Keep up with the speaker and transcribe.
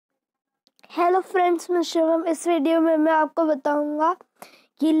Hello friends, मैं शिवम। इस video में मैं आपको बताऊंगा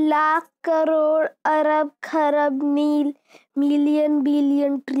कि लाख, करोड़, अरब, खरब, मिलियन,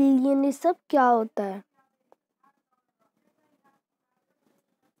 बिलियन, ट्रिलियन ये सब क्या होता है।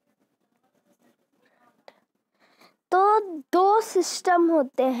 तो दो सिस्टम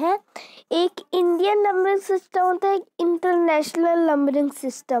होते हैं, एक इंडियन नंबरिंग सिस्टम होता है, एक इंटरनेशनल नंबरिंग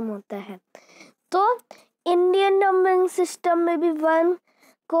सिस्टम होता है। तो इंडियन नंबरिंग सिस्टम में भी वन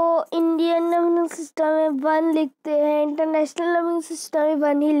को इंडियन नंबरिंग सिस्टम में वन लिखते हैं, इंटरनेशनल नंबरिंग सिस्टम में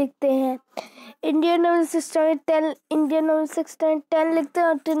वन ही लिखते हैं। इंडियन नंबरिंग सिस्टम में 10, इंडियन नंबरिंग सिस्टम में 10 लिखते हैं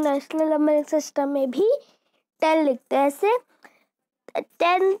और इंटरनेशनल नंबरिंग सिस्टम में भी 10 लिखते हैं। ऐसे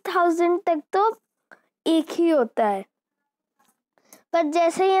 10,000 तक तो एक ही होता है, पर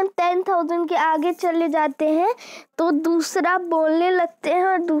जैसे ही हम 10,000 के आगे चले जाते हैं तो दूसरा बोलने लगते हैं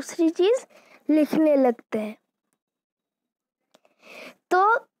और दूसरी चीज लिखने लगते हैं। तो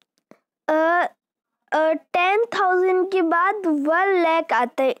 10,000 के बाद 1 लाख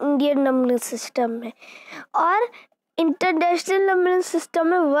आता है इंडियन नंबरिंग सिस्टम में, और इंटरनेशनल नंबरिंग सिस्टम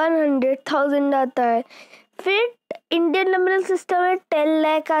में 100,000 आता है। फिर इंडियन नंबरिंग सिस्टम में 10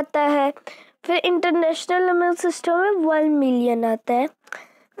 लाख आता है। फिर इंटरनेशनल नंबरिंग सिस्टम में 1 मिलियन आता है।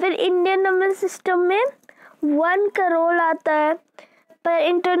 फिर इंडियन नंबरिंग सिस्टम में 1 करोड़ आता है, पर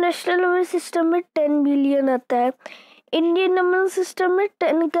इंटरनेशनल नंबरिंग सिस्टम में 10 बिलियन आता है। इंडियन नंबरिंग सिस्टम में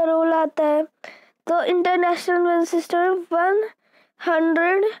 10 करोड़ आता है, तो इंटरनेशनल नंबरिंग सिस्टम में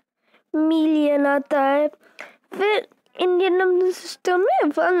 100 मिलियन आता है। फिर इंडियन नंबरिंग सिस्टम में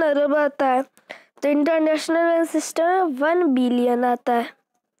 1 अरब आता है, तो इंटरनेशनल नंबरिंग सिस्टम में 1 बिलियन आता है।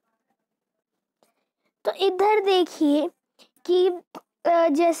 तो इधर देखिए कि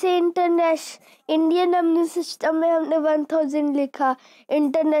जैसे इंडियन नंबरिंग सिस्टम में हमने 1000 लिखा,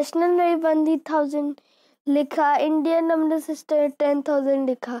 इंटरनेशनल में 1,000 लिखा, इंडियन नंबरिंग सिस्टम में 10,000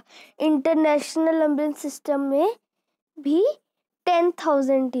 लिखा, इंटरनेशनल नंबरिंग सिस्टम में भी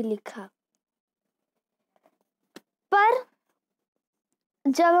 10,000 ही लिखा। पर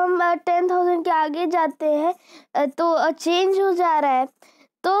जब हम 10,000 के आगे जाते हैं तो चेंज हो जा रहा है।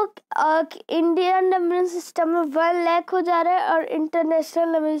 तो इंडियन नंबरिंग सिस्टम में 1 लाख हो जा रहा है और इंटरनेशनल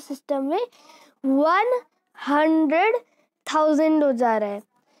नंबरिंग सिस्टम में 100,000 हो जा रहा है।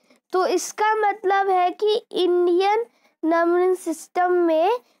 तो इसका मतलब है कि इंडियन नंबरिंग सिस्टम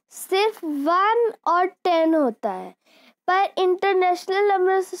में सिर्फ 1 और 10 होता है, पर इंटरनेशनल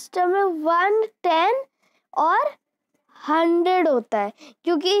नंबरिंग सिस्टम में 1, 10 और 100 होता है,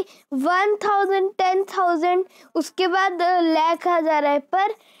 क्योंकि 1,000, 10,000 उसके बाद लाख आ जा रहा है।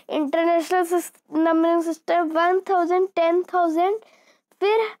 पर इंटरनेशनल नंबरिंग सिस्टम 1,000, 10,000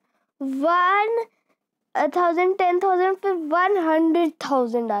 फिर 1,000, 10,000 फिर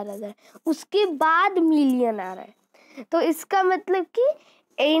 100,000 आ रहा है, उसके बाद मिलियन आ रहा है। तो इसका मतलब कि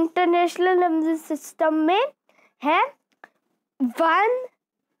इंटरनेशनल नंबरिंग सिस्टम में है 1,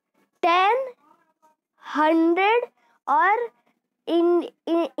 10, 100 और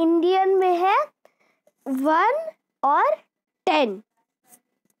इंडियन में है 1 और 10।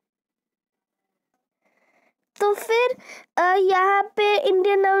 तो फिर यहाँ पे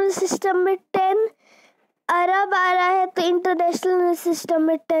इंडियन नंबरिंग सिस्टम में 10 अरब आ रहा है, तो इंटरनेशनल नंबरिंग सिस्टम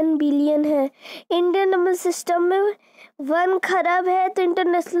में 10 बिलियन है। इंडियन नंबरिंग सिस्टम में 1 खरब है, तो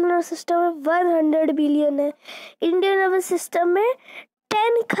इंटरनेशनल नंबरिंग सिस्टम में 100 बिलियन है। इंडियन नंबरिंग सिस्टम में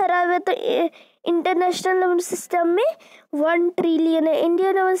 10 खरब है, तो इंटरनेशनल नंबरिंग सिस्टम में 1 ट्रिलियन है।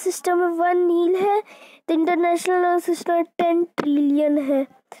 इंडियन नंबरिंग सिस्टम में 1 नील है, तो इंटरनेशनल नंबरिंग सिस्टम में 10 ट्रिलियन है।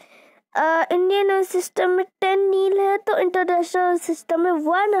 इंडियन नंबरिंग सिस्टम में 10 नील है, तो इंटरनेशनल सिस्टम में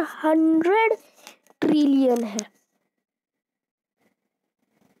 100 ट्रिलियन है।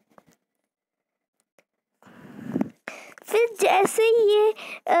 फिर जैसे ये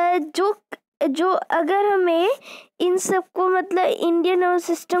जो अगर हमें इन सबको मतलब इंडियन नंबर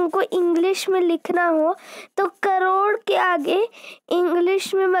सिस्टम को इंग्लिश में लिखना हो तो करोड़ के आगे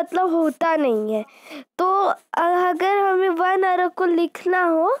इंग्लिश में मतलब होता नहीं है। तो अगर हमें 1 अरब को लिखना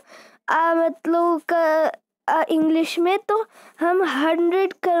हो मतलब इंग्लिश में, तो हम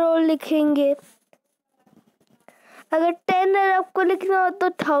 100 करोड़ लिखेंगे। अगर 10 अरब को लिखना हो तो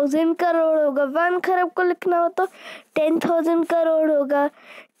 1000 करोड़ होगा। 1 खरब को लिखना हो तो 10,000 करोड़ होगा।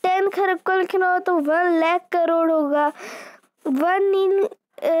 10 खरब को लिखना हो तो 1 लाख करोड़ होगा। 1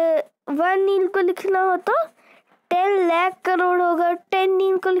 नील को लिखना हो तो 10 लाख करोड़ होगा। 10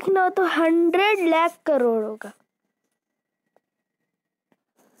 नील को लिखना हो तो 100 लाख करोड़ होगा।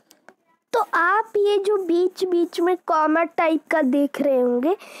 तो आप ये जो बीच बीच में कॉमा टाइप का देख रहे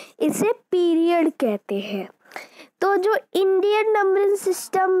होंगे, इसे पीरियड कहते हैं। तो जो इंडियन नंबरिंग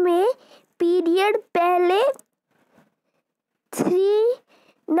सिस्टम में पीरियड पहले 3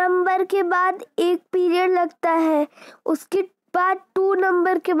 नंबर के बाद एक पीरियड लगता है, उसके बाद 2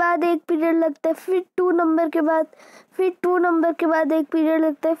 नंबर के बाद एक पीरियड लगता है, फिर 2 नंबर के बाद, फिर 2 नंबर के बाद एक पीरियड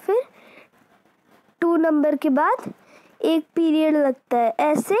लगता है, फिर 2 नंबर के बाद एक पीरियड लगता है।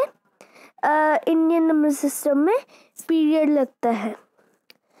 ऐसे इंडियन नंबर सिस्टम में पीरियड लगता है।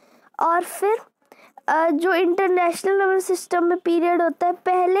 और फिर जो इंटरनेशनल नंबर सिस्टम में पीरियड होता है,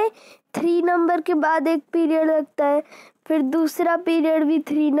 पहले 3 नंबर के बाद एक पीरियड लगता है, फिर दूसरा पीरियड भी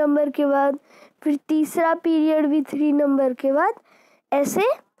 3 नंबर के बाद, फिर तीसरा पीरियड भी 3 नंबर के बाद ऐसे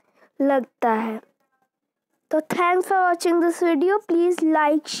लगता है। तो thanks for watching this video. Please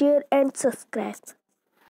like, share and subscribe.